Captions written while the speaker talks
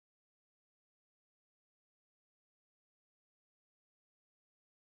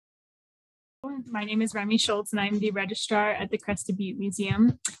everyone. My name is Remy Schultz, and I'm the registrar at the Crested Butte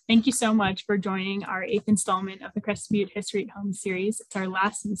Museum. Thank you so much for joining our 8th installment of the Crested Butte History at Home series. It's our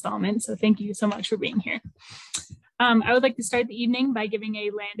last installment, so thank you so much for being here. I would like to start the evening by giving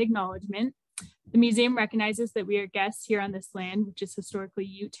a land acknowledgement. The museum recognizes that we are guests here on this land, which is historically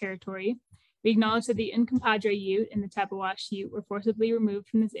Ute territory. We acknowledge that the Uncompadre Ute and the Tappawash Ute were forcibly removed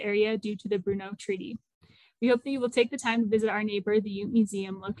from this area due to the Bruneau Treaty. We hope that you will take the time to visit our neighbor, the Ute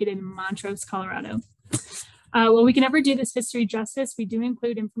Museum, located in Montrose, Colorado. While we can never do this history justice, we do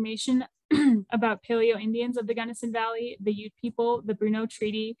include information about Paleo Indians of the Gunnison Valley, the Ute people, the Bruneau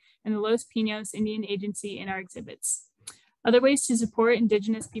Treaty, and the Los Pinos Indian Agency in our exhibits. Other ways to support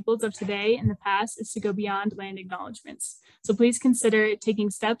Indigenous peoples of today and the past is to go beyond land acknowledgements. So please consider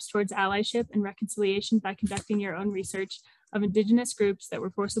taking steps towards allyship and reconciliation by conducting your own research of Indigenous groups that were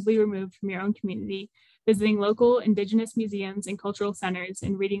forcibly removed from your own community, visiting local Indigenous museums and cultural centers,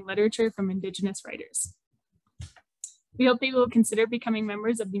 and reading literature from Indigenous writers. We hope that you will consider becoming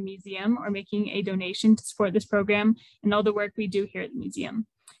members of the museum or making a donation to support this program and all the work we do here at the museum.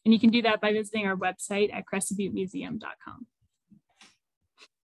 And you can do that by visiting our website at crestedbuttemuseum.com.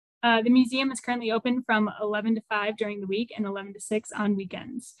 The museum is currently open from 11 to 5 during the week and 11 to 6 on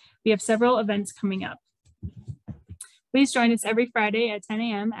weekends. We have several events coming up. Please join us every Friday at 10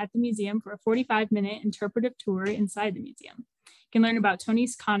 a.m. at the museum for a 45-minute interpretive tour inside the museum. You can learn about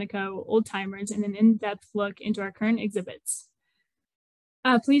Tony's Conoco, old timers, and an in-depth look into our current exhibits.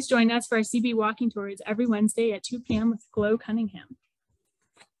 Please join us for our CB walking tours every Wednesday at 2 p.m. with Glow Cunningham.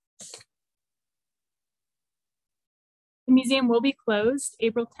 The museum will be closed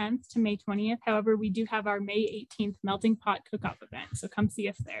April 10th to May 20th. However, we do have our May 18th Melting Pot Cook-Off event, so come see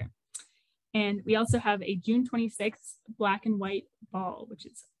us there. And we also have a June 26th Black and White Ball, which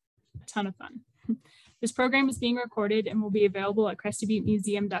is a ton of fun. This program is being recorded and will be available at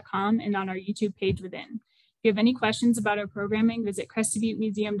crestedbuttemuseum.com and on our YouTube page within. If you have any questions about our programming, visit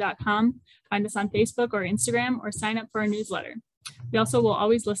crestedbuttemuseum.com, find us on Facebook or Instagram, or sign up for our newsletter. We also will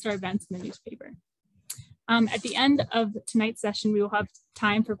always list our events in the newspaper. At the end of tonight's session, we will have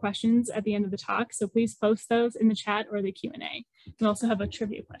time for questions at the end of the talk, so please post those in the chat or the Q&A. We'll also have a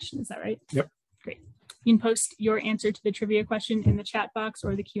trivia question, is that right? Yep. Great. You can post your answer to the trivia question in the chat box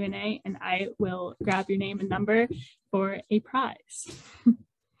or the Q&A, and I will grab your name and number for a prize.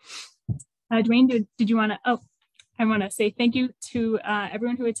 Dwayne, did you want to, I want to say thank you to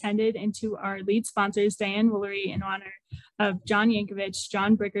everyone who attended and to our lead sponsors, Diane Woolery, in honor of John Yankovich,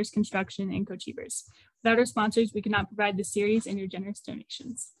 John Brickers Construction, and Coachevers. Without our sponsors, we could not provide the series and your generous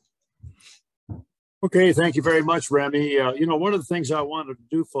donations. Okay, thank you very much, Remy. You know, one of the things I wanted to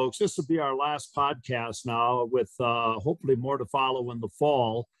do, folks, this will be our last podcast now with hopefully more to follow in the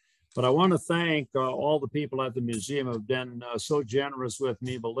fall. But I want to thank all the people at the museum who have been so generous with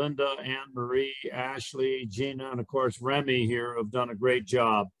me. Belinda, Anne-Marie, Ashley, Gina, and of course, Remy here have done a great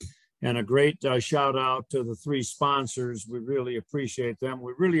job. And a great shout out to the 3 sponsors. We really appreciate them.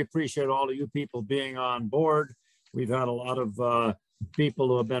 We really appreciate all of you people being on board. We've had a lot of people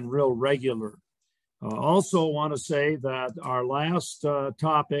who have been real regular. Also want to say that our last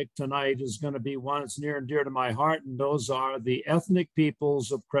topic tonight is going to be one that's near and dear to my heart, and those are the ethnic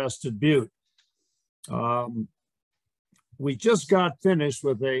peoples of Crested Butte. We just got finished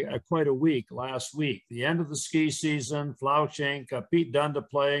with quite a week last week. The end of the ski season, Flauschink, Pete Dunda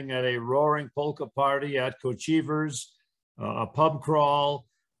playing at a roaring polka party at Coachevers, a pub crawl.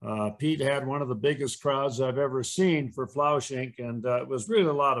 Pete had one of the biggest crowds I've ever seen for Flauschink, and it was really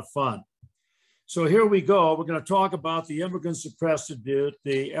a lot of fun. So here we go. We're going to talk about the immigrants of Crested Butte,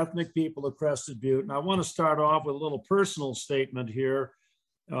 the ethnic people of Crested Butte. And I want to start off with a little personal statement here.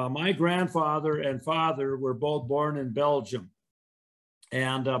 My grandfather and father were both born in Belgium.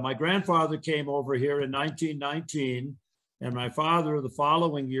 And my grandfather came over here in 1919, and my father the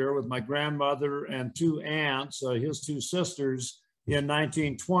following year with my grandmother and 2 aunts, his 2 sisters, in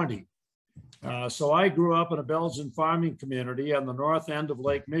 1920. So I grew up in a Belgian farming community on the north end of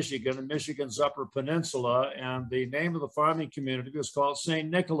Lake Michigan, in Michigan's Upper Peninsula, and the name of the farming community was called St.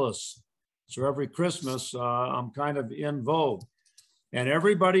 Nicholas. So every Christmas, I'm kind of in vogue. And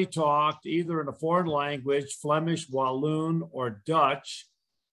everybody talked either in a foreign language, Flemish, Walloon, or Dutch,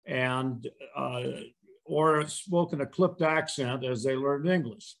 and or spoke in a clipped accent as they learned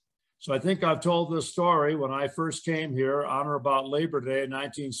English. So I think I've told this story. When I first came here on or about Labor Day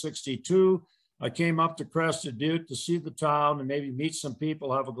 1962, I came up to Crested Butte to see the town and maybe meet some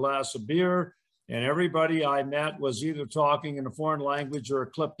people, have a glass of beer. And everybody I met was either talking in a foreign language or a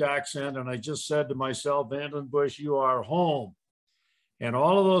clipped accent. And I just said to myself, Vandenbush, you are home. And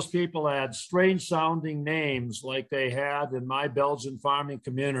all of those people had strange sounding names like they had in my Belgian farming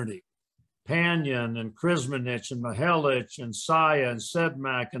community. Panyan and Krismanich and Mihelich and Saya and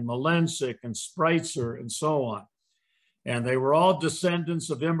Sedmak and Malensik and Spreitzer and so on. And they were all descendants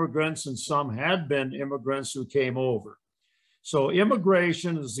of immigrants, and some had been immigrants who came over. So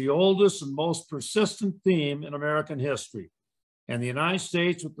immigration is the oldest and most persistent theme in American history. And the United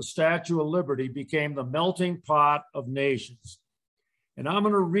States, with the Statue of Liberty, became the melting pot of nations. And I'm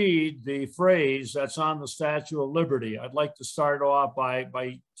going to read the phrase that's on the Statue of Liberty. I'd like to start off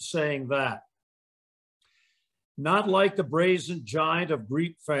by saying that. Not like the brazen giant of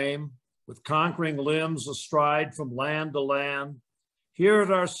Greek fame, with conquering limbs astride from land to land, here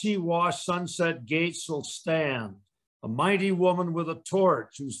at our sea-washed sunset gates will stand a mighty woman with a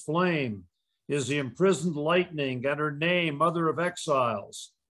torch whose flame is the imprisoned lightning, and her name, Mother of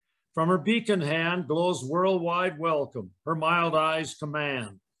Exiles. From her beacon hand glows worldwide welcome, her mild eyes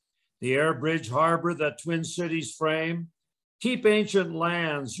command. The air bridge harbor that twin cities frame, keep ancient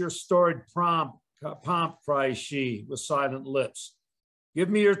lands, your storied pomp, cries she with silent lips. Give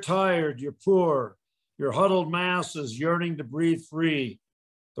me your tired, your poor, your huddled masses yearning to breathe free,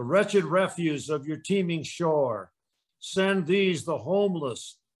 the wretched refuse of your teeming shore. Send these, the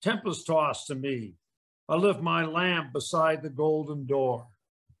homeless, tempest-tossed to me. I lift my lamp beside the golden door.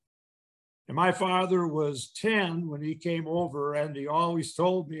 And my father was 10 when he came over, and he always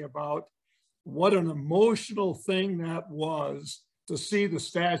told me about what an emotional thing that was to see the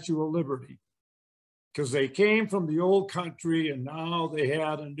Statue of Liberty, because they came from the old country and now they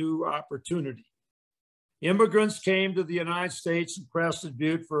had a new opportunity. Immigrants came to the United States and Crested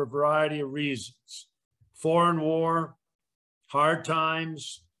Butte for a variety of reasons. Foreign war, hard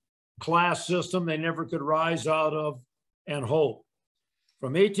times, class system they never could rise out of, and hope.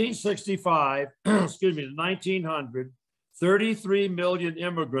 From 1865, to 1900, 33 million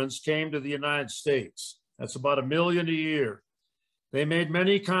immigrants came to the United States. That's about 1 million a year. They made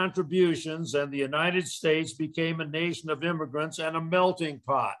many contributions, and the United States became a nation of immigrants and a melting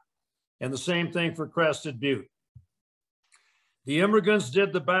pot. And the same thing for Crested Butte. The immigrants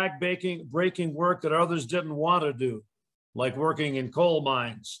did the back-breaking work that others didn't want to do, like working in coal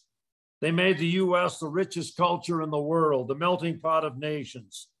mines. They made the U.S. the richest culture in the world, the melting pot of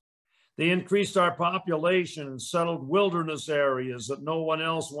nations. They increased our population and settled wilderness areas that no one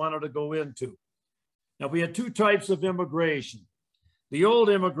else wanted to go into. Now, we had two types of immigration. The old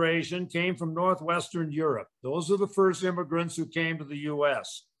immigration came from Northwestern Europe. Those are the first immigrants who came to the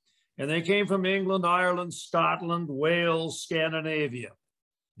U.S. And they came from England, Ireland, Scotland, Wales, Scandinavia.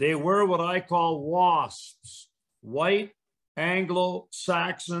 They were what I call WASPs, white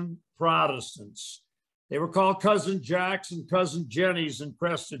Anglo-Saxon Protestants. They were called Cousin Jacks and Cousin Jennies in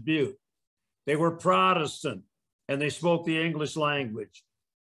Crested Butte. They were Protestant, and they spoke the English language.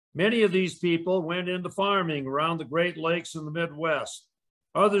 Many of these people went into farming around the Great Lakes in the Midwest.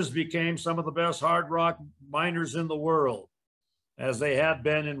 Others became some of the best hard rock miners in the world, as they had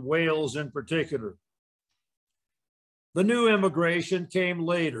been in Wales in particular. The new immigration came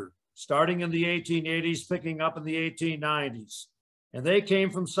later, starting in the 1880s, picking up in the 1890s. And they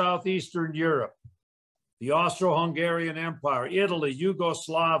came from Southeastern Europe, the Austro-Hungarian Empire, Italy,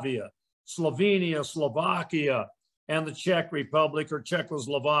 Yugoslavia, Slovenia, Slovakia, and the Czech Republic, or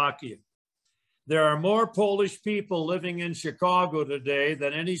Czechoslovakia. There are more Polish people living in Chicago today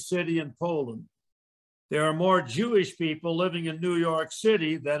than any city in Poland. There are more Jewish people living in New York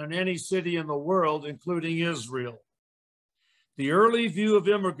City than in any city in the world, including Israel. The early view of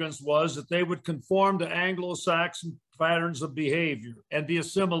immigrants was that they would conform to Anglo-Saxon patterns of behavior and be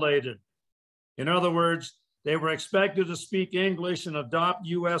assimilated. In other words, they were expected to speak English and adopt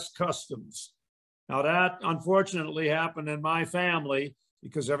U.S. customs. Now that unfortunately happened in my family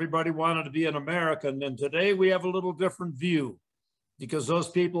because everybody wanted to be an American. And today we have a little different view because those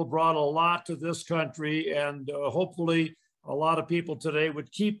people brought a lot to this country, and hopefully a lot of people today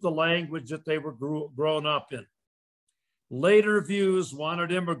would keep the language that they were grown up in. Later views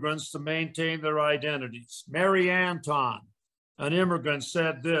wanted immigrants to maintain their identities. Mary Anton, an immigrant,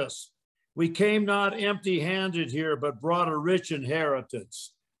 said this: "We came not empty-handed here, but brought a rich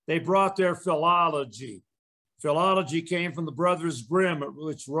inheritance." They brought their philology. Philology came from the Brothers Grimm,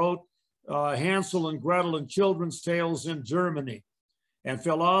 which wrote Hansel and Gretel and children's tales in Germany. And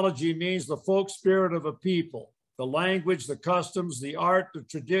philology means the folk spirit of a people, the language, the customs, the art, the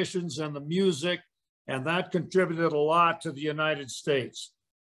traditions, and the music. And that contributed a lot to the United States.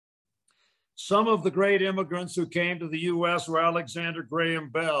 Some of the great immigrants who came to the U.S. were Alexander Graham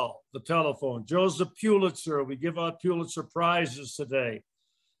Bell, the telephone, Joseph Pulitzer, we give out Pulitzer Prizes today,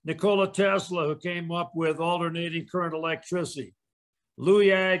 Nikola Tesla, who came up with alternating current electricity, Louis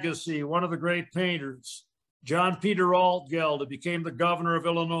Agassiz, one of the great painters, John Peter Altgeld, who became the governor of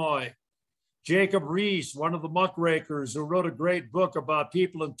Illinois, Jacob Riis, one of the muckrakers who wrote a great book about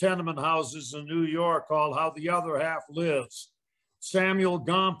people in tenement houses in New York called How the Other Half Lives. Samuel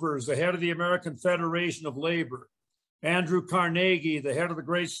Gompers, the head of the American Federation of Labor. Andrew Carnegie, the head of the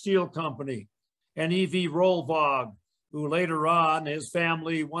Great Steel Company. And E.V. Rolvog, who later on,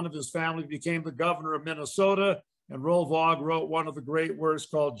 one of his family became the governor of Minnesota, and Rolvog wrote one of the great works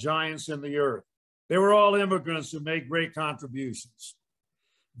called Giants in the Earth. They were all immigrants who made great contributions.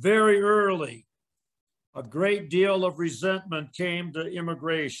 Very early, a great deal of resentment came to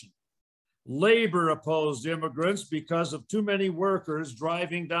immigration. Labor opposed immigrants because of too many workers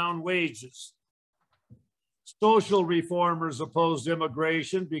driving down wages. Social reformers opposed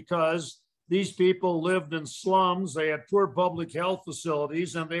immigration because these people lived in slums, they had poor public health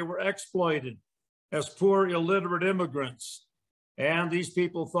facilities, and they were exploited as poor, illiterate immigrants. And these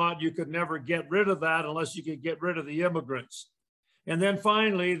people thought you could never get rid of that unless you could get rid of the immigrants. And then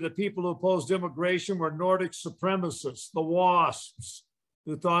finally, the people who opposed immigration were Nordic supremacists, the WASPs,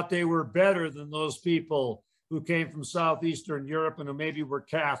 who thought they were better than those people who came from Southeastern Europe and who maybe were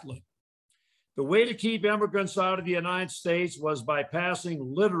Catholic. The way to keep immigrants out of the United States was by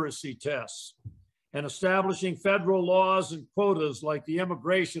passing literacy tests and establishing federal laws and quotas like the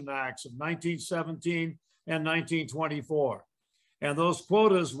Immigration Acts of 1917 and 1924. And those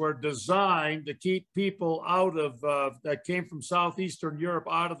quotas were designed to keep people out of, that came from Southeastern Europe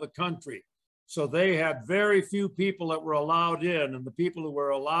out of the country. So they had very few people that were allowed in, and the people who were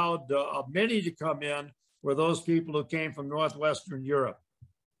allowed, many to come in, were those people who came from Northwestern Europe.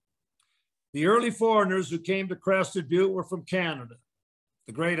 The early foreigners who came to Crested Butte were from Canada.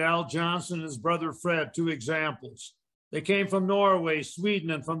 The great Al Johnson and his brother Fred, two examples. They came from Norway, Sweden,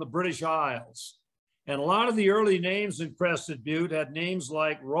 and from the British Isles. And a lot of the early names in Crested Butte had names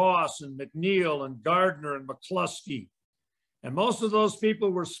like Ross and McNeil and Gardner and McCluskey. And most of those people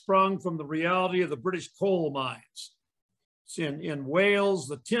were sprung from the reality of the British coal mines. In Wales,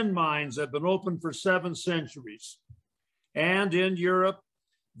 the tin mines had been open for 7 centuries. And in Europe,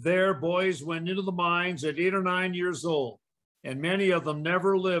 their boys went into the mines at 8 or 9 years old, and many of them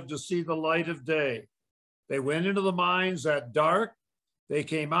never lived to see the light of day. They went into the mines at dark. They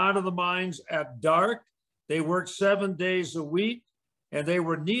came out of the mines at dark. They worked 7 days a week, and they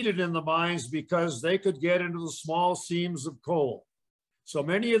were needed in the mines because they could get into the small seams of coal. So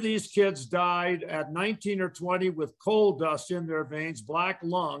many of these kids died at 19 or 20 with coal dust in their veins, black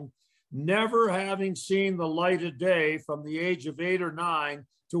lung, never having seen the light of day from the age of 8 or 9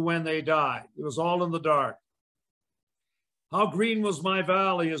 to when they died. It was all in the dark. How Green Was My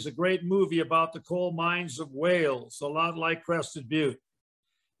Valley is a great movie about the coal mines of Wales, a lot like Crested Butte.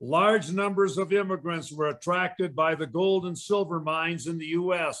 Large numbers of immigrants were attracted by the gold and silver mines in the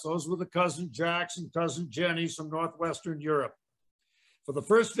US. Those were the Cousin Jacks and Cousin Jennies from Northwestern Europe. For the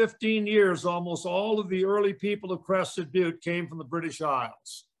first 15 years, almost all of the early people of Crested Butte came from the British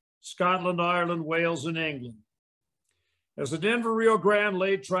Isles, Scotland, Ireland, Wales, and England. As the Denver Rio Grande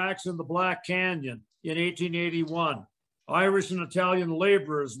laid tracks in the Black Canyon in 1881, Irish and Italian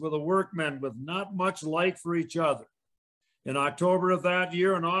laborers were the workmen with not much light for each other. In October of that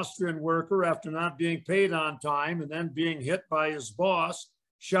year, an Austrian worker, after not being paid on time and then being hit by his boss,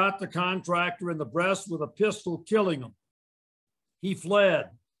 shot the contractor in the breast with a pistol, killing him. He fled,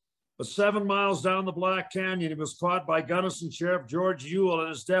 but 7 miles down the Black Canyon, he was caught by Gunnison Sheriff George Ewell and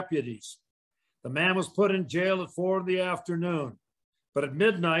his deputies. The man was put in jail at 4 in the afternoon. But at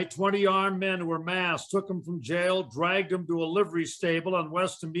midnight, 20 armed men who were masked took him from jail, dragged him to a livery stable on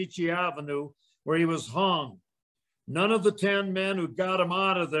West Amici Avenue, where he was hung. None of the 10 men who got him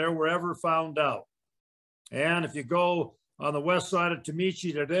out of there were ever found out. And if you go on the west side of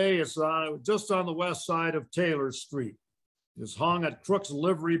Tamici today, it's just on the west side of Taylor Street. It's hung at Crook's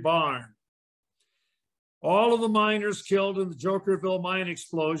Livery Barn. All of the miners killed in the Jokerville mine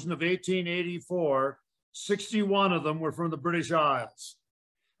explosion of 1884, 61 of them were from the British Isles.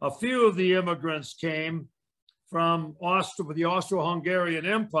 A few of the immigrants came from the Austro-Hungarian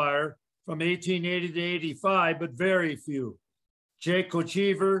Empire from 1880 to 85, but very few. Jake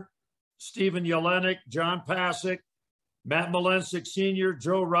Kochever, Stephen Jelinek, John Pasick, Matt Malensic Sr.,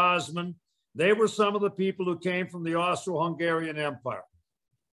 Joe Rosman, they were some of the people who came from the Austro-Hungarian Empire.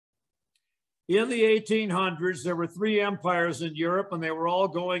 In the 1800s, there were 3 empires in Europe, and they were all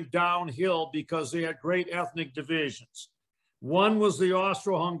going downhill because they had great ethnic divisions. One was the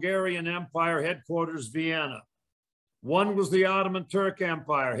Austro-Hungarian Empire, headquarters Vienna. One was the Ottoman Turk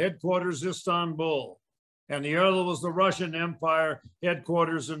Empire, headquarters Istanbul. And the other was the Russian Empire,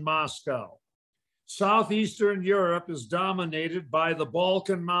 headquarters in Moscow. Southeastern Europe is dominated by the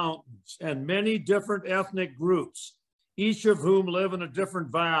Balkan Mountains and many different ethnic groups, each of whom live in a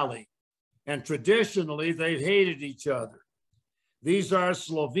different valley. and traditionally they've hated each other. These are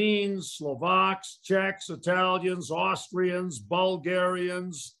Slovenes, Slovaks, Czechs, Italians, Austrians,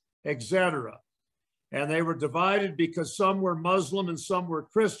 Bulgarians, etc. And they were divided because some were Muslim and some were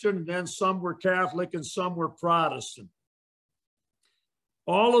Christian, and then some were Catholic and some were Protestant.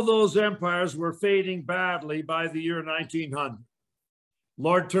 All of those empires were fading badly by the year 1900.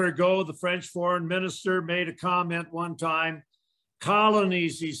 Lord Turgot, the French foreign minister, made a comment one time.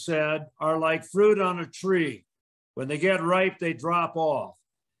 Colonies, he said, are like fruit on a tree. When they get ripe, they drop off.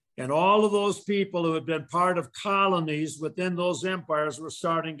 And all of those people who had been part of colonies within those empires were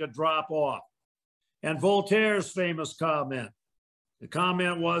starting to drop off. And Voltaire's famous comment, the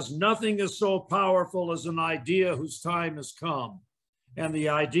comment was, nothing is so powerful as an idea whose time has come. And the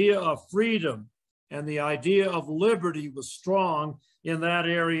idea of freedom and the idea of liberty was strong in that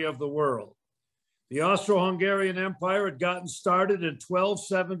area of the world. The Austro-Hungarian Empire had gotten started in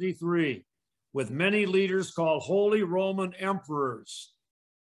 1273 with many leaders called Holy Roman Emperors.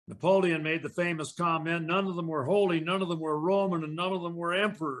 Napoleon made the famous comment, none of them were holy, none of them were Roman, and none of them were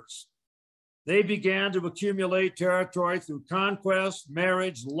emperors. They began to accumulate territory through conquest,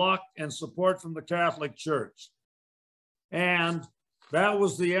 marriage, luck, and support from the Catholic Church. And that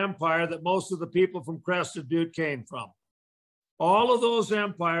was the empire that most of the people from Crested Butte came from. All of those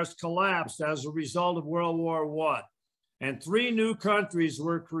empires collapsed as a result of World War I. And 3 new countries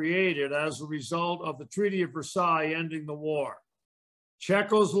were created as a result of the Treaty of Versailles ending the war.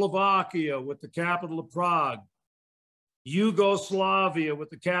 Czechoslovakia with the capital of Prague, Yugoslavia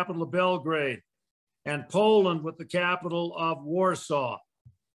with the capital of Belgrade, and Poland with the capital of Warsaw.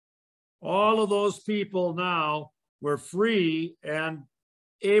 All of those people now were free and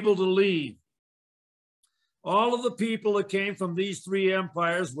able to leave. All of the people that came from these 3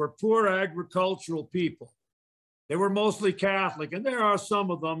 empires were poor agricultural people. They were mostly Catholic, and there are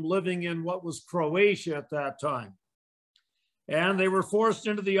some of them living in what was Croatia at that time. And they were forced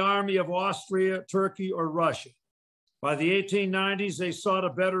into the army of Austria, Turkey, or Russia. By the 1890s, they sought a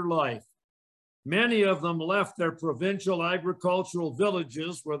better life. Many of them left their provincial agricultural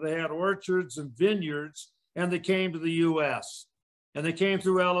villages where they had orchards and vineyards, and they came to the US. And they came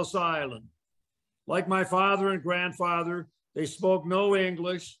through Ellis Island. Like my father and grandfather, they spoke no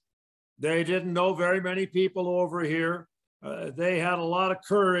English. They didn't know very many people over here. They had a lot of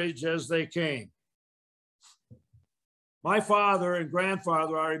courage as they came. My father and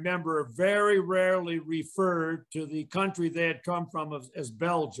grandfather, I remember, very rarely referred to the country they had come from as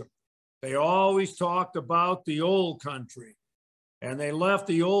Belgium. They always talked about the old country. And they left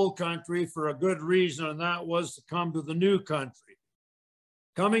the old country for a good reason, and that was to come to the new country.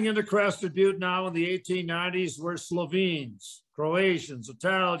 Coming into Crested Butte now in the 1890s were Slovenes, Croatians,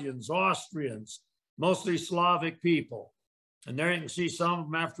 Italians, Austrians, mostly Slavic people. And there you can see some of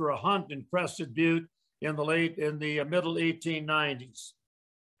them after a hunt in Crested Butte in the middle 1890s.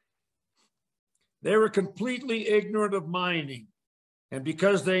 They were completely ignorant of mining. And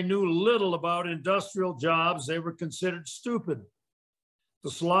because they knew little about industrial jobs, they were considered stupid. The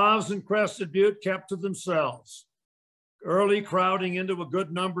Slavs in Crested Butte kept to themselves, early crowding into a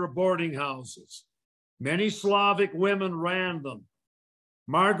good number of boarding houses. Many Slavic women ran them.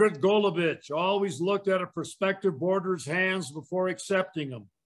 Margaret Golovich always looked at a prospective boarder's hands before accepting them.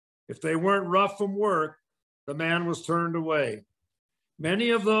 If they weren't rough from work, the man was turned away. Many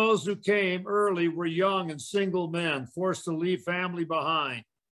of those who came early were young and single men, forced to leave family behind.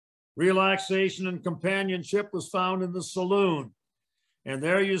 Relaxation and companionship was found in the saloon. And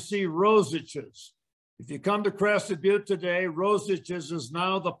there you see Rosich's. If you come to Crested Butte today, Rosich's is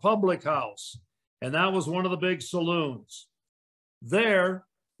now the public house. And that was one of the big saloons. There,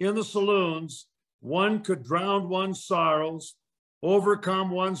 in the saloons, one could drown one's sorrows, overcome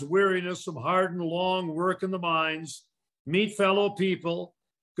one's weariness from hard and long work in the mines, meet fellow people,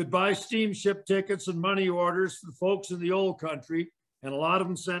 could buy steamship tickets and money orders for folks in the old country, and a lot of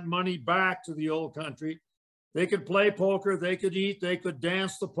them sent money back to the old country. They could play poker, they could eat, they could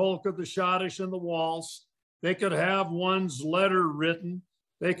dance the polka, the schottisch, and the waltz. They could have one's letter written.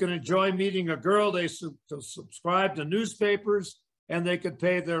 They could enjoy meeting a girl. They subscribe to newspapers, and they could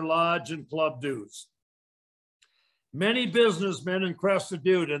pay their lodge and club dues. Many businessmen in Crested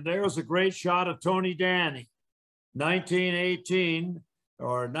Butte, and there's a great shot of Tony Danny, 1918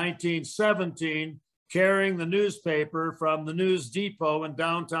 or 1917, carrying the newspaper from the News Depot in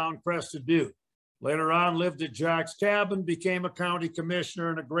downtown Crested Butte. Later on, lived at Jack's cabin, became a county commissioner,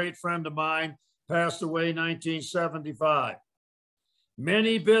 and a great friend of mine, passed away in 1975.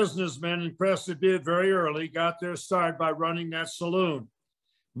 Many businessmen in Crested Butte very early got their start by running that saloon.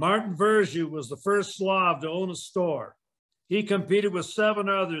 Martin Verju was the first Slav to own a store. He competed with 7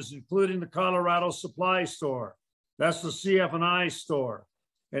 others, including the Colorado Supply Store. That's the CF&I store.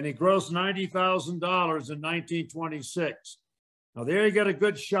 And he grossed $90,000 in 1926. Now there you get a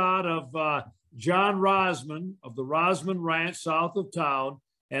good shot of John Rosman of the Rosman Ranch south of town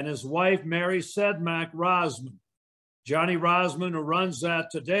and his wife, Mary Sedmak Rosman. Johnny Rosman, who runs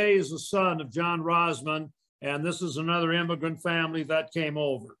that today, is the son of John Rosman, and this is another immigrant family that came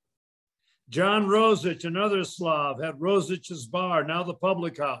over. John Rosich, another Slav, had Rosich's Bar, now the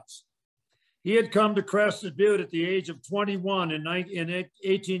Public House. He had come to Crested Butte at the age of 21 in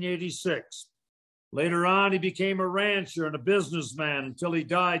 1886. Later on, he became a rancher and a businessman until he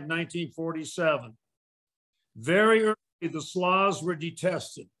died in 1947. Very early, the Slavs were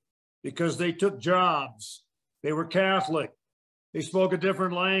detested because they took jobs. They were Catholic. They spoke a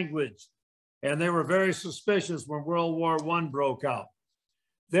different language. And they were very suspicious when World War I broke out.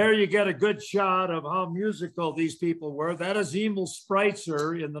 There you get a good shot of how musical these people were. That is Emil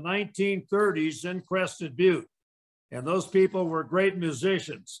Spreitzer in the 1930s in Crested Butte. And those people were great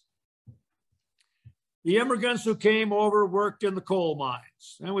musicians. The immigrants who came over worked in the coal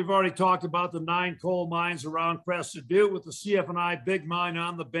mines. And we've already talked about the 9 coal mines around Crested Butte, with the CF&I big mine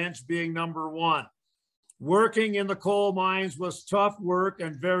on the bench being number 1. Working in the coal mines was tough work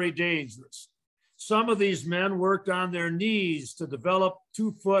and very dangerous. Some of these men worked on their knees to develop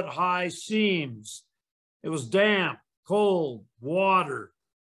 2-foot-high seams. It was damp, cold, water.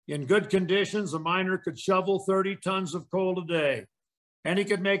 In good conditions, a miner could shovel 30 tons of coal a day, and he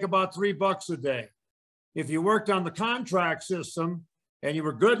could make about $3 a day. If you worked on the contract system and you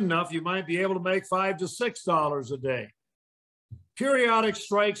were good enough, you might be able to make $5 to $6 a day. Periodic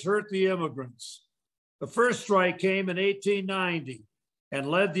strikes hurt the immigrants. The first strike came in 1890 and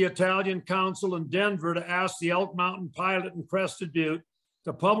led the Italian Council in Denver to ask the Elk Mountain pilot in Crested Butte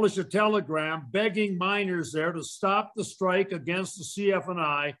to publish a telegram begging miners there to stop the strike against the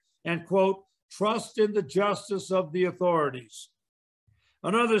CF&I and, quote, trust in the justice of the authorities.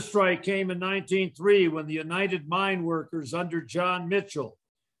 Another strike came in 1903 when the United Mine Workers under John Mitchell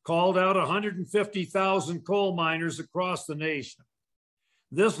called out 150,000 coal miners across the nation.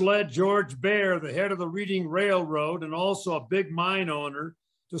 This led George Baer, the head of the Reading Railroad and also a big mine owner,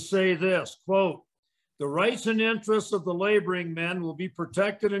 to say this, quote, the rights and interests of the laboring men will be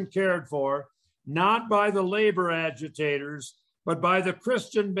protected and cared for, not by the labor agitators, but by the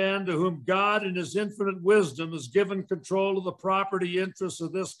Christian men to whom God in his infinite wisdom has given control of the property interests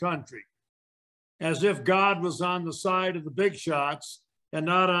of this country. As if God was on the side of the big shots and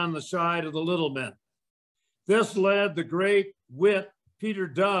not on the side of the little men. This led the great wit Peter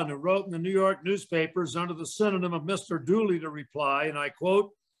Dunn, who wrote in the New York newspapers under the synonym of Mr. Dooley, to reply, and I quote,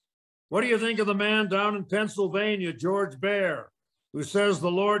 what do you think of the man down in Pennsylvania, George Baer, who says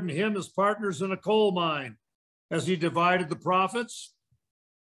the Lord and him as partners in a coal mine? Has he divided the profits?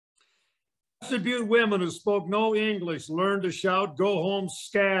 Crested Butte women who spoke no English learned to shout, go home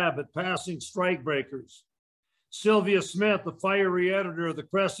scab, at passing strikebreakers. Sylvia Smith, the fiery editor of the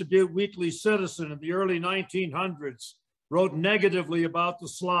Crested Butte Weekly Citizen in the early 1900s, wrote negatively about the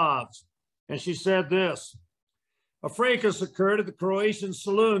Slavs. And she said this, a fracas occurred at the Croatian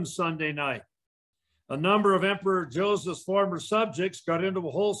saloon Sunday night. A number of Emperor Joseph's former subjects got into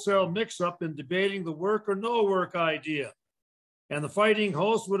a wholesale mix-up in debating the work or no work idea. And the fighting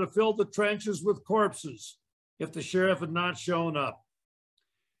host would have filled the trenches with corpses if the sheriff had not shown up.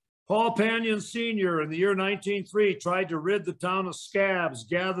 Paul Panion Sr. in the year 1903 tried to rid the town of scabs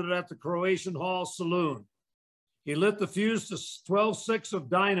gathered at the Croatian Hall saloon. He lit the fuse to 12-6 of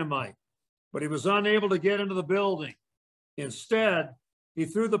dynamite, but he was unable to get into the building. Instead, he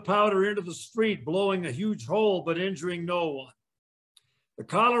threw the powder into the street, blowing a huge hole, but injuring no one. The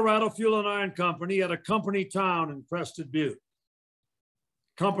Colorado Fuel and Iron Company had a company town in Crested Butte.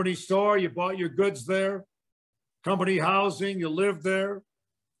 Company store, you bought your goods there. Company housing, you lived there.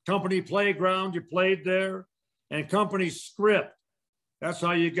 Company playground, you played there. And company script, that's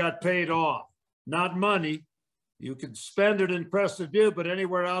how you got paid off. Not money. You could spend it in Crested Butte, but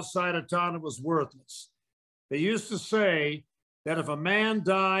anywhere outside of town, it was worthless. They used to say that if a man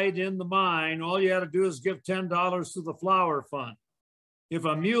died in the mine, all you had to do is give $10 to the flower fund. If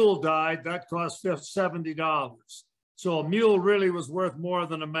a mule died, that cost $70. So a mule really was worth more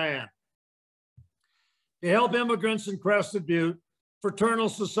than a man. To help immigrants in Crested Butte, fraternal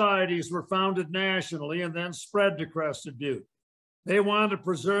societies were founded nationally and then spread to Crested Butte. They wanted to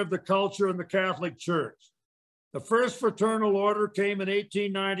preserve the culture in the Catholic Church. The first fraternal order came in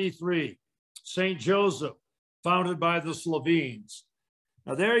 1893, St. Joseph, founded by the Slovenes.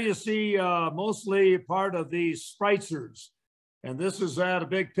 Now there you see mostly part of these Spreitzers. And this is at a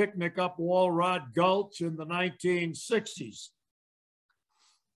big picnic up Walrod Gulch in the 1960s.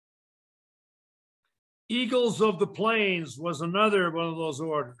 Eagles of the Plains was another one of those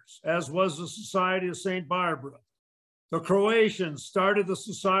orders, as was the Society of St. Barbara. The Croatians started the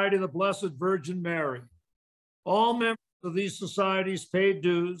Society of the Blessed Virgin Mary. All members of these societies paid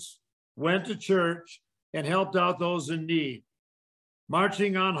dues, went to church, and helped out those in need.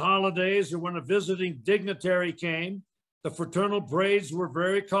 Marching on holidays or when a visiting dignitary came, the fraternal parades were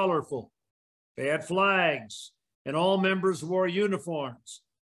very colorful. They had flags, and all members wore uniforms.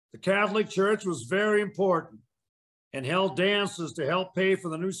 The Catholic Church was very important and held dances to help pay for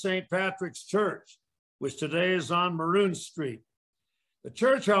the new St. Patrick's Church, which today is on Maroon Street. The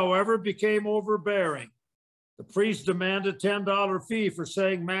church, however, became overbearing. The priest demanded a $10 fee for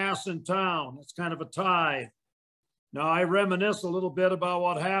saying Mass in town. It's kind of a tithe. Now, I reminisce a little bit about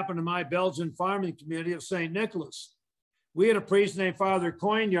what happened in my Belgian farming community of St. Nicholas. We had a priest named Father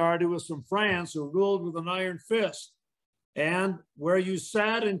Coignard, who was from France, who ruled with an iron fist. And where you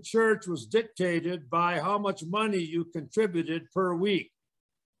sat in church was dictated by how much money you contributed per week.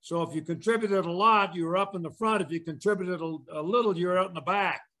 So if you contributed a lot, you were up in the front. If you contributed a little, you were out in the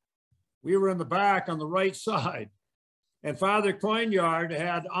back. We were in the back on the right side. And Father Coignard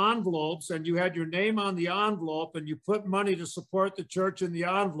had envelopes, and you had your name on the envelope, and you put money to support the church in the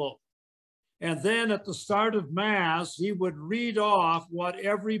envelope. And then at the start of Mass, he would read off what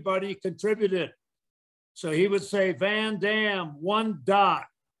everybody contributed. So he would say, Van Dam, $1.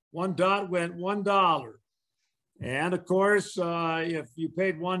 $1 went $1. And of course, if you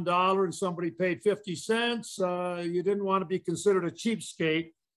paid $1 and somebody paid 50 cents, you didn't want to be considered a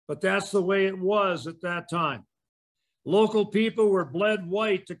cheapskate, but that's the way it was at that time. Local people were bled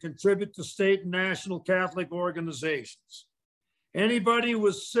white to contribute to state and national Catholic organizations. Anybody who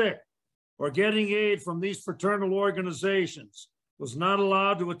was sick or getting aid from these fraternal organizations was not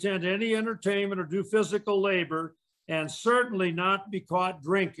allowed to attend any entertainment or do physical labor, and certainly not be caught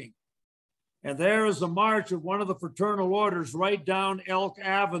drinking. And there is a march of one of the fraternal orders right down Elk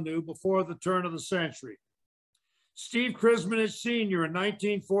Avenue before the turn of the century. Steve Krismanich Sr. in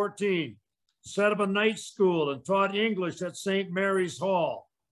 1914 set up a night school and taught English at St. Mary's Hall.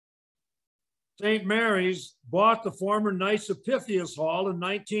 St. Mary's bought the former Knights of Pythias Hall in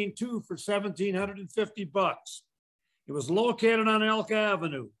 1902 for $1,750. It was located on Elk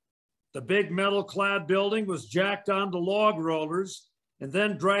Avenue. The big metal-clad building was jacked onto log rollers and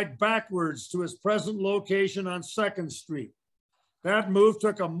then dragged backwards to its present location on 2nd Street. That move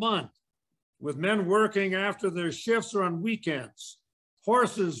took a month, with men working after their shifts or on weekends.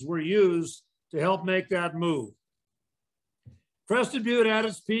 Horses were used to help make that move. Crested Butte at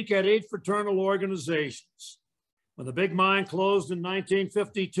its peak had 8 fraternal organizations. When the big mine closed in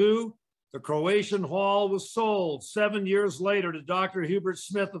 1952, the Croatian Hall was sold 7 years later to Dr. Hubert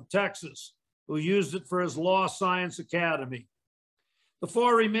Smith of Texas, who used it for his Law Science Academy. The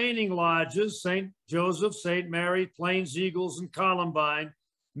 4 remaining lodges, St. Joseph, St. Mary, Plains Eagles, and Columbine,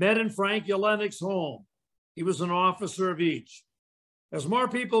 met in Frank Yelenich's home. He was an officer of each. As more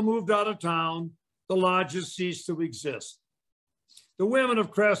people moved out of town, the lodges ceased to exist. The women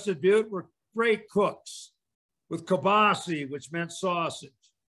of Crested Butte were great cooks, with kibasi, which meant sausage,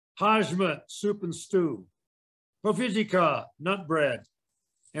 hajmat, soup and stew, povitica, nut bread,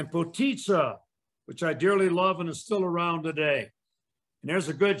 and potitsa, which I dearly love and is still around today. And there's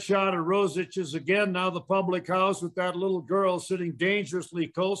a good shot of Rosich's again, now the public house with that little girl sitting dangerously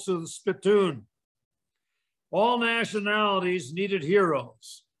close to the spittoon. All nationalities needed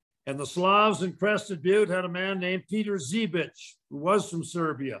heroes, and the Slavs in Crested Butte had a man named Peter Zebic, who was from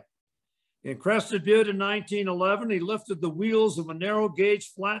Serbia. In Crested Butte in 1911, he lifted the wheels of a narrow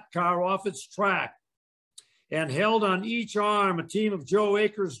gauge flat car off its track and held on each arm a team of Joe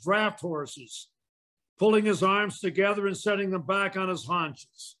Akers draft horses, pulling his arms together and setting them back on his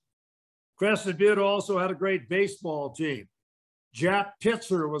haunches. Crested Butte also had a great baseball team. Jap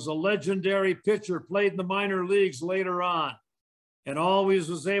Pitzer was a legendary pitcher, played in the minor leagues later on, and always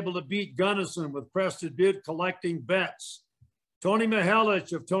was able to beat Gunnison with Crested Butte collecting bets. Tony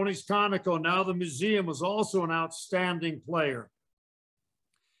Mihelic of Tony's Conoco, now the museum, was also an outstanding player.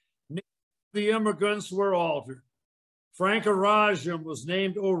 The immigrants were altered. Frank Arajam was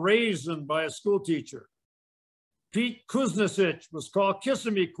named Orazin by a school teacher. Pete Kuznasic was called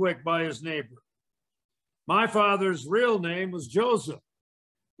Kissimmee-Quick by his neighbor. My father's real name was Joseph.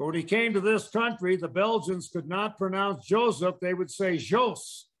 But when he came to this country, the Belgians could not pronounce Joseph. They would say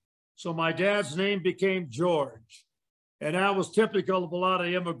Jos. So my dad's name became George. And that was typical of a lot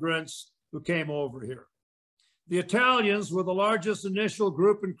of immigrants who came over here. The Italians were the largest initial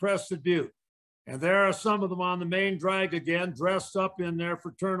group in Crested Butte. And there are some of them on the main drag again, dressed up in their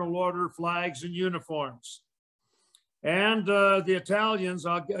fraternal order flags and uniforms. And the Italians,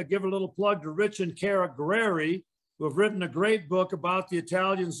 I'll give a little plug to Rich and Cara Guerrieri, who have written a great book about the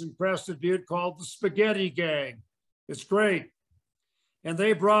Italians in Crested Butte called The Spaghetti Gang. It's great. And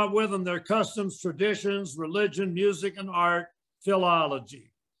they brought with them their customs, traditions, religion, music, and art,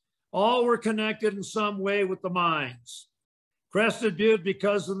 philology. All were connected in some way with the mines. Crested Butte,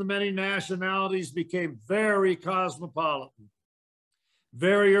 because of the many nationalities, became very cosmopolitan.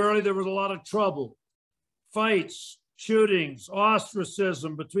 Very early, there was a lot of trouble, fights, shootings,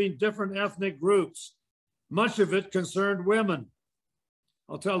 ostracism between different ethnic groups. Much of it concerned women.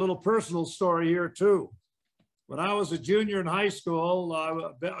 I'll tell a little personal story here too. When I was a junior in high school,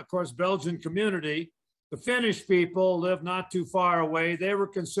 of course, Belgian community, the Finnish people lived not too far away. They were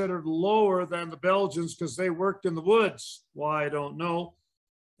considered lower than the Belgians because they worked in the woods. Why, I don't know.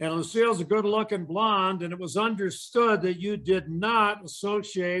 And Lucille's a good-looking blonde, and it was understood that you did not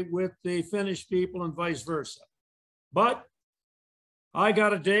associate with the Finnish people and vice versa. But I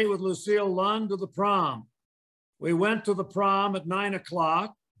got a date with Lucille Lund to the prom. We went to the prom at 9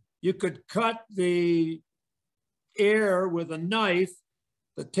 o'clock. You could cut the air with a knife.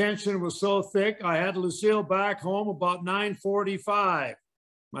 The tension was so thick, I had Lucille back home about 9:45.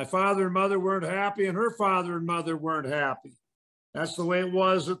 My father and mother weren't happy, and her father and mother weren't happy. That's the way it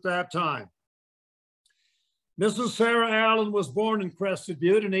was at that time. Mrs. Sarah Allen was born in Crested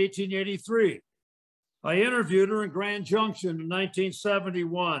Butte in 1883. I interviewed her in Grand Junction in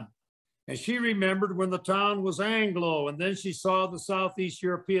 1971, and she remembered when the town was Anglo, and then she saw the Southeast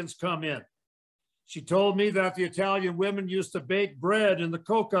Europeans come in. She told me that the Italian women used to bake bread in the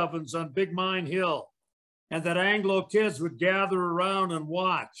coke ovens on Big Mine Hill, and that Anglo kids would gather around and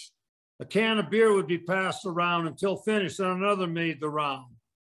watch. A can of beer would be passed around until finished, and another made the round.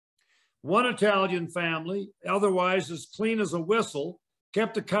 One Italian family, otherwise as clean as a whistle,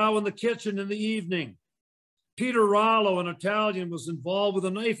 kept a cow in the kitchen in the evening. Peter Rollo, an Italian, was involved with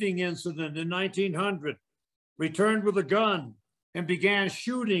a knifing incident in 1900, returned with a gun, and began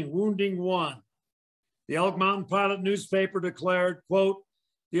shooting, wounding one. The Elk Mountain Pilot newspaper declared, quote,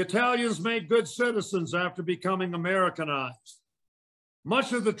 "The Italians made good citizens after becoming Americanized."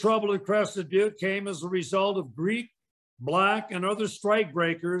 Much of the trouble in Crested Butte came as a result of Greek, Black, and other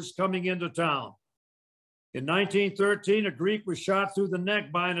strikebreakers coming into town. In 1913, a Greek was shot through the neck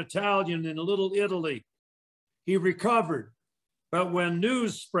by an Italian in Little Italy. He recovered, but when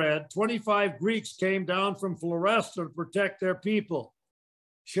news spread, 25 Greeks came down from Floresta to protect their people.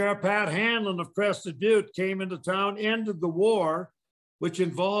 Sheriff Pat Hanlon of Crested Butte came into town, ended the war, which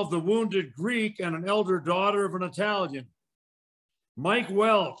involved a wounded Greek and an elder daughter of an Italian. Mike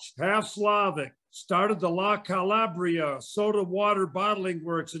Welch, half Slavic, started the La Calabria soda water bottling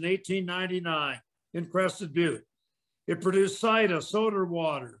works in 1899 in Crested Butte. It produced cider, soda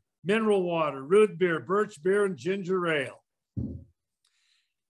water, mineral water, root beer, birch beer, and ginger ale.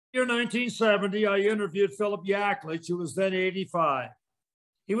 Year 1970, I interviewed Philip Yaklich, who was then 85.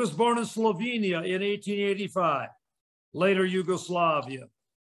 He was born in Slovenia in 1885, later Yugoslavia.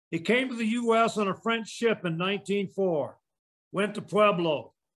 He came to the US on a French ship in 1904, went to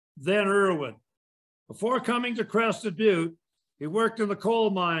Pueblo, then Irwin. Before coming to Crested Butte, he worked in the coal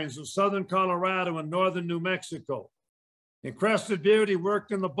mines of southern Colorado and northern New Mexico. In Crested Butte, he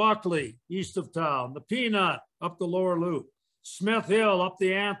worked in the Buckley, east of town, the Peanut, up the Lower Loop, Smith Hill, up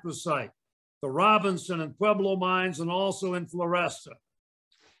the Anthracite, the Robinson and Pueblo mines, and also in Floresta.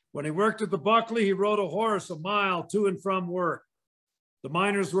 When he worked at the Buckley, he rode a horse a mile to and from work. The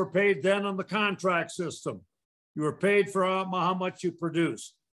miners were paid then on the contract system. You were paid for how much you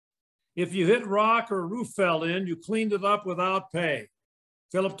produced. If you hit rock or a roof fell in, you cleaned it up without pay.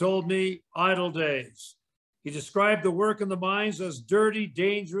 Philip told me, idle days. He described the work in the mines as dirty,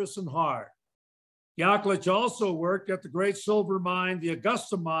 dangerous, and hard. Yaklich also worked at the great silver mine, the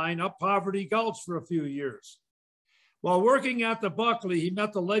Augusta mine, up Poverty Gulch for a few years. While working at the Buckley, he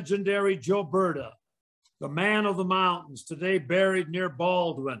met the legendary Joe Berta, the man of the mountains, today buried near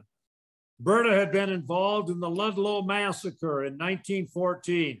Baldwin. Berta had been involved in the Ludlow Massacre in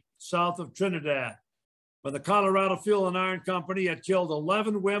 1914, south of Trinidad, when the Colorado Fuel and Iron Company had killed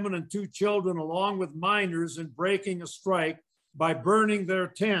 11 women and 2 children, along with miners, in breaking a strike by burning their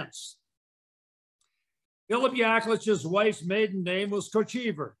tents. Philip Yaklich's wife's maiden name was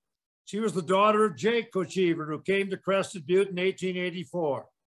Kochever. She was the daughter of Jake Kochever, who came to Crested Butte in 1884.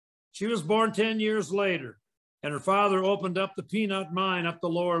 She was born 10 years later, and her father opened up the peanut mine up the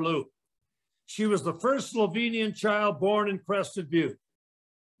Lower Loop. She was the first Slovenian child born in Crested Butte.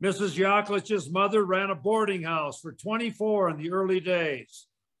 Mrs. Yaklich's mother ran a boarding house for 24 in the early days,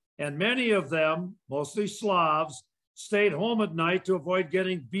 and many of them, mostly Slavs, stayed home at night to avoid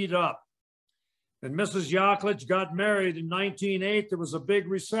getting beat up. When Mrs. Yaklich got married in 1908, there was a big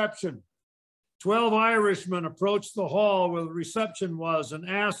reception. 12 Irishmen approached the hall where the reception was and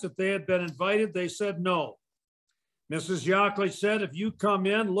asked if they had been invited. They said no. Mrs. Yaklich said, if you come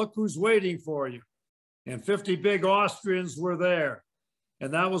in, look who's waiting for you. And 50 big Austrians were there.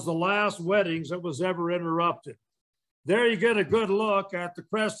 And that was the last weddings that was ever interrupted. There you get a good look at the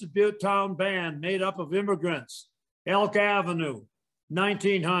Crested Butte Town Band made up of immigrants. Elk Avenue,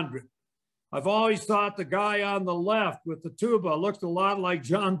 1900. I've always thought the guy on the left with the tuba looked a lot like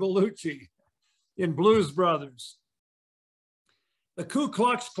John Belushi in Blues Brothers. The Ku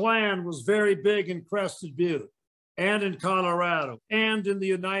Klux Klan was very big in Crested Butte and in Colorado and in the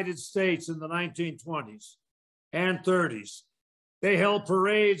United States in the 1920s and 30s. They held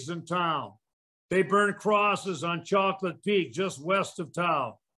parades in town. They burned crosses on Chocolate Peak just west of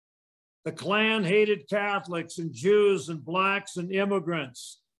town. The Klan hated Catholics and Jews and blacks and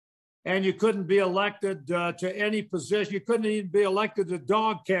immigrants. And you couldn't be elected to any position. You couldn't even be elected a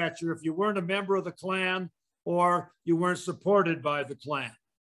dog catcher if you weren't a member of the Klan or you weren't supported by the Klan.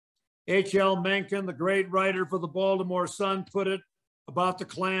 H.L. Mencken, the great writer for the Baltimore Sun, put it about the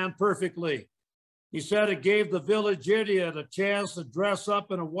Klan perfectly. He said it gave the village idiot a chance to dress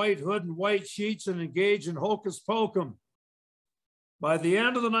up in a white hood and white sheets and engage in hocus pocus. By the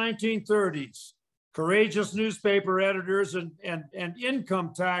end of the 1930s, courageous newspaper editors and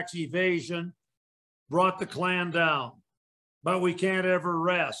income tax evasion brought the Klan down, but we can't ever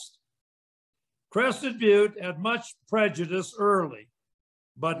rest. Crested Butte had much prejudice early,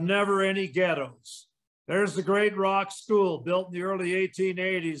 but never any ghettos. There's the Great Rock School built in the early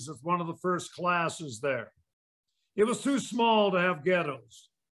 1880s with one of the first classes there. It was too small to have ghettos.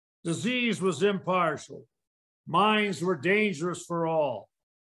 Disease was impartial. Mines were dangerous for all.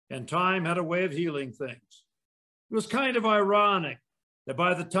 And time had a way of healing things. It was kind of ironic that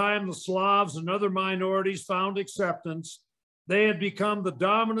by the time the Slavs and other minorities found acceptance, they had become the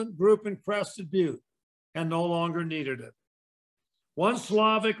dominant group in Crested Butte and no longer needed it. One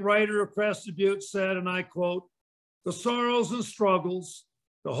Slavic writer of Crested Butte said, and I quote, "The sorrows and struggles,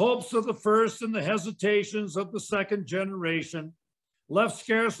 the hopes of the first and the hesitations of the second generation left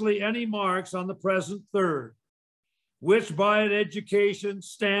scarcely any marks on the present third, which by its education,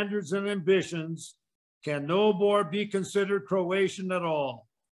 standards, and ambitions can no more be considered Croatian at all,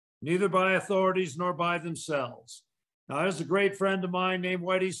 neither by authorities nor by themselves." Now, there's a great friend of mine named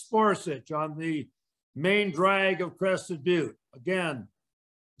Whitey Sporsic on the main drag of Crested Butte. Again,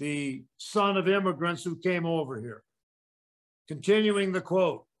 the son of immigrants who came over here. Continuing the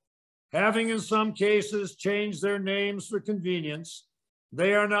quote, "Having in some cases changed their names for convenience,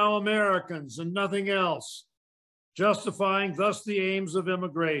 they are now Americans and nothing else, justifying thus the aims of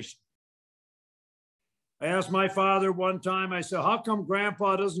immigration." I asked my father one time, I said, "How come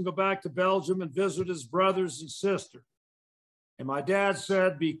Grandpa doesn't go back to Belgium and visit his brothers and sister?" And my dad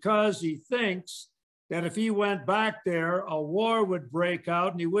said, because he thinks that if he went back there, a war would break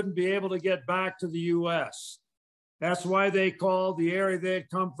out and he wouldn't be able to get back to the US. That's why they called the area they had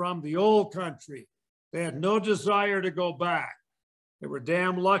come from the old country. They had no desire to go back. They were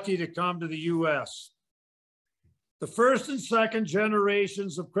damn lucky to come to the US. The first and second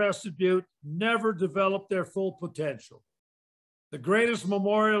generations of Crested Butte never developed their full potential. The greatest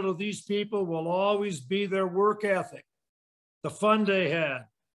memorial to these people will always be their work ethic, the fun they had,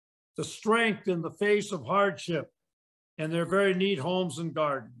 the strength in the face of hardship, and their very neat homes and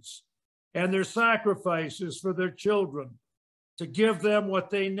gardens, and their sacrifices for their children to give them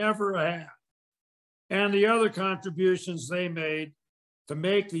what they never had, and the other contributions they made to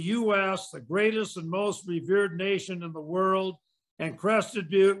make the U.S. the greatest and most revered nation in the world, and Crested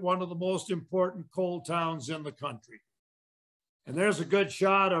Butte one of the most important coal towns in the country. And there's a good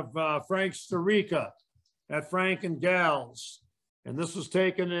shot of Frank Storica at Frank and Gal's. And this was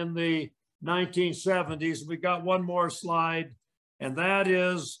taken in the 1970s. We got one more slide, and that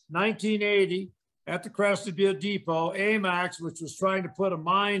is 1980 at the Crested Butte Depot. AMAX, which was trying to put a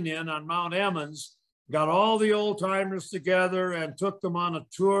mine in on Mount Emmons, got all the old timers together and took them on a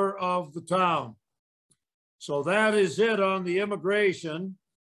tour of the town. So that is it on the immigration.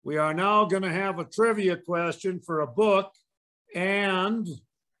 We are now going to have a trivia question for a book, and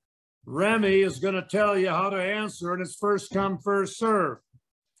Remy is going to tell you how to answer, and it's first come, first serve.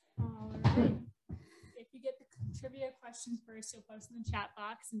 All right. If you get the trivia question first, you'll post in the chat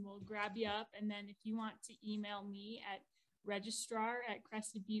box and we'll grab you up. And then if you want to email me at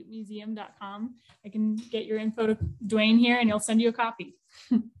registrar@crestedbuttemuseum.com, I can get your info to Dwayne here and he'll send you a copy.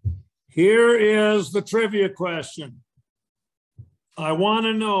 Here is the trivia question. I want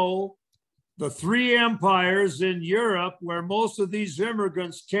to know the three empires in Europe where most of these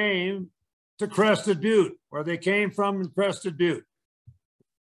immigrants came to Crested Butte, where they came from in Crested Butte.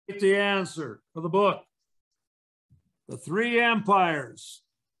 Get the answer for the book. The three empires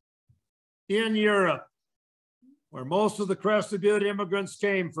in Europe where most of the Crested Butte immigrants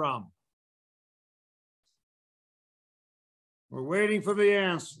came from. We're waiting for the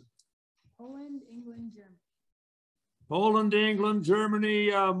answer. Poland, England, Germany. Poland, England,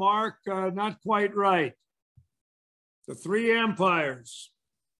 Germany, Mark, not quite right. The three empires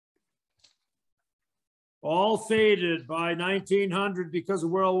all faded by 1900 because of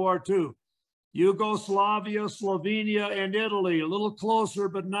World War II. Yugoslavia, Slovenia, and Italy, a little closer,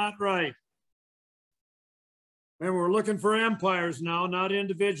 but not right. And we're looking for empires now, not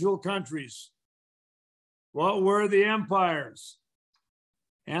individual countries. What were the empires?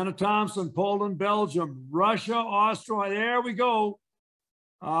 Anna Thompson, Poland, Belgium, Russia, Austria. There we go.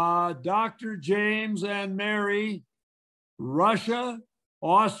 Dr. James and Mary, Russia,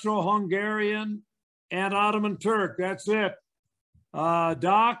 Austro-Hungarian, and Ottoman Turk. That's it.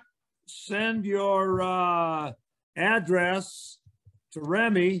 Doc, send your address to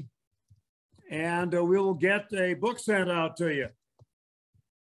Remy, and we will get a book sent out to you.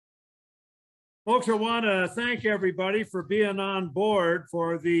 Folks, I want to thank everybody for being on board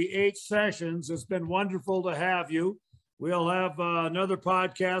for the 8 sessions. It's been wonderful to have you. We'll have another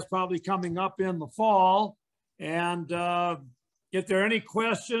podcast probably coming up in the fall. And if there are any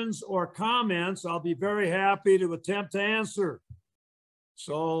questions or comments, I'll be very happy to attempt to answer.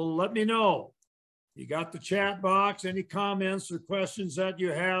 So let me know. You got the chat box, any comments or questions that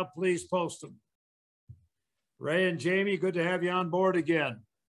you have, please post them. Ray and Jamie, good to have you on board again.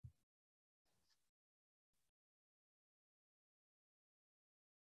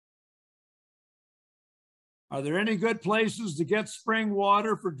 Are there any good places to get spring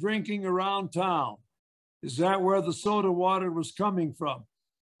water for drinking around town? Is that where the soda water was coming from?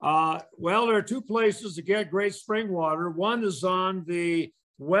 Well, there are 2 places to get great spring water. One is on the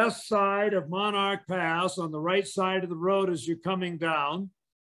west side of Monarch Pass, on the right side of the road as you're coming down.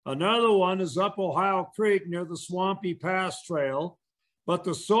 Another one is up Ohio Creek near the Swampy Pass Trail. But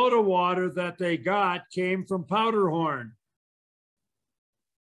the soda water that they got came from Powderhorn.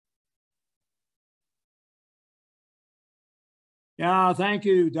 Yeah, thank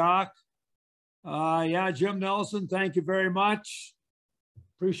you, Doc. Yeah, Jim Nelson, thank you very much.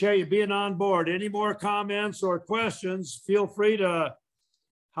 Appreciate you being on board. Any more comments or questions, feel free to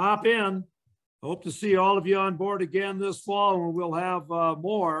hop in. Hope to see all of you on board again this fall, and we'll have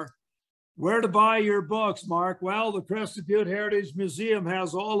more. Where to buy your books, Mark? Well, the Crested Butte Heritage Museum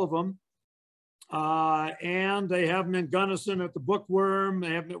has all of them. And they have them in Gunnison at the Bookworm.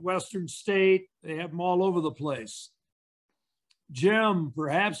 They have them at Western State. They have them all over the place. Jim,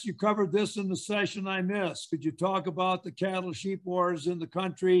 perhaps you covered this in the session I missed. Could you talk about the cattle sheep wars in the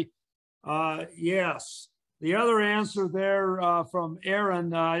country? Yes. The other answer there from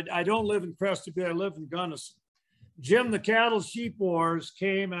Aaron, I don't live in Crested Butte, I live in Gunnison. Jim, the cattle sheep wars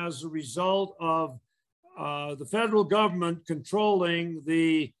came as a result of the federal government controlling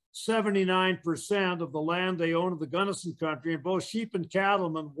the 79% of the land they own in the Gunnison country, and both sheep and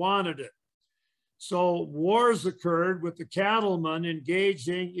cattlemen wanted it. So wars occurred with the cattlemen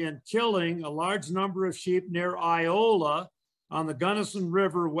engaging in killing a large number of sheep near Iola on the Gunnison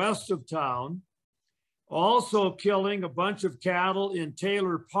River west of town, also killing a bunch of cattle in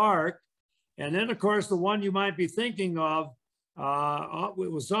Taylor Park. And then, of course, the one you might be thinking of,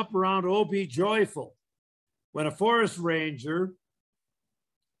 it was up around O.B. Joyful, when a forest ranger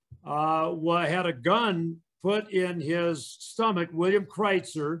had a gun put in his stomach, William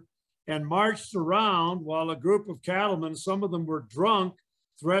Kreitzer, and marched around while a group of cattlemen, some of them were drunk,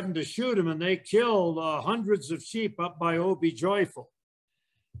 threatened to shoot him, and they killed hundreds of sheep up by O.B. Joyful.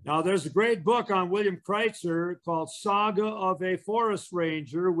 Now, there's a great book on William Kreitzer called Saga of a Forest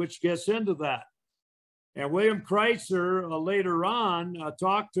Ranger, which gets into that. And William Kreitzer later on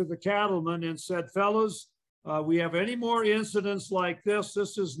talked to the cattlemen and said, fellows, we have any more incidents like this,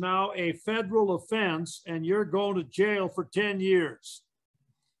 this is now a federal offense and you're going to jail for 10 years.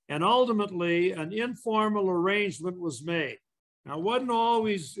 And ultimately, an informal arrangement was made. Now, it wasn't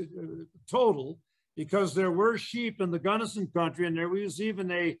always total, because there were sheep in the Gunnison country, and there was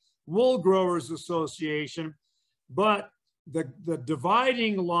even a wool growers association, but the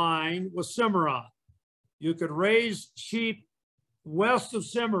dividing line was Cimarron. You could raise sheep west of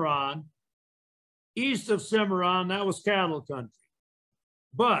Cimarron, east of Cimarron, that was cattle country.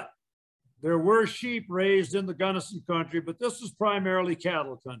 But there were sheep raised in the Gunnison country, but this was primarily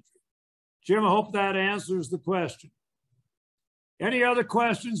cattle country. Jim, I hope that answers the question. Any other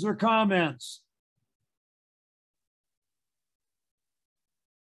questions or comments?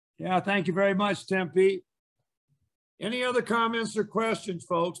 Yeah, thank you very much, Tempe. Any other comments or questions,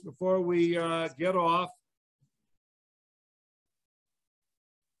 folks, before we get off?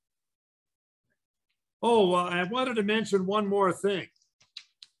 Oh, I wanted to mention one more thing.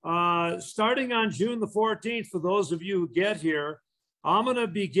 Starting on June the 14th, for those of you who get here, I'm going to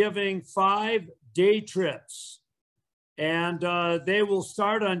be giving 5 day trips. And they will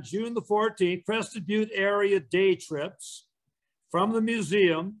start on June the 14th, Crested Butte area day trips from the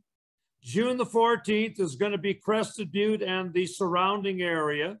museum. June the 14th is going to be Crested Butte and the surrounding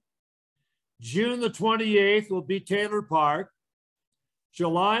area. June the 28th will be Taylor Park.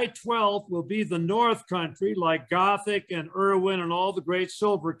 July 12th will be the North Country, like Gothic and Irwin and all the great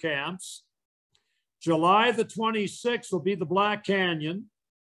silver camps. July the 26th will be the Black Canyon.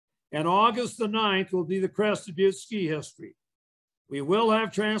 And August the 9th will be the Crested Butte ski history. We will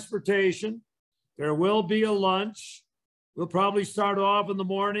have transportation. There will be a lunch. We'll probably start off in the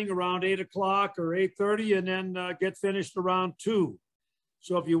morning around 8 o'clock or 8:30 and then get finished around 2.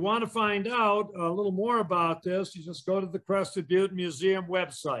 So if you want to find out a little more about this, you just go to the Crested Butte Museum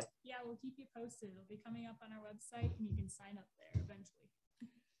website. Yeah, we'll keep you posted. It'll be coming up on our website and you can sign up there eventually.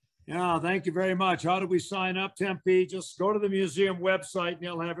 Yeah, thank you very much. How do we sign up, Tempe? Just go to the museum website and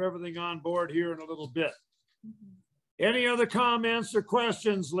they'll have everything on board here in a little bit. Any other comments or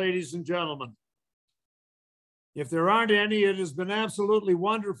questions, ladies and gentlemen? If there aren't any, it has been absolutely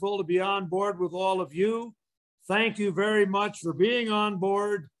wonderful to be on board with all of you. Thank you very much for being on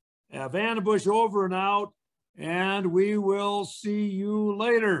board. Vandenbush over and out, and we will see you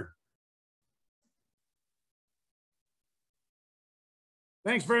later.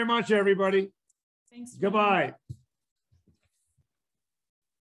 Thanks very much, everybody. Thanks. Goodbye.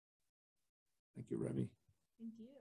 Thank you, Remy.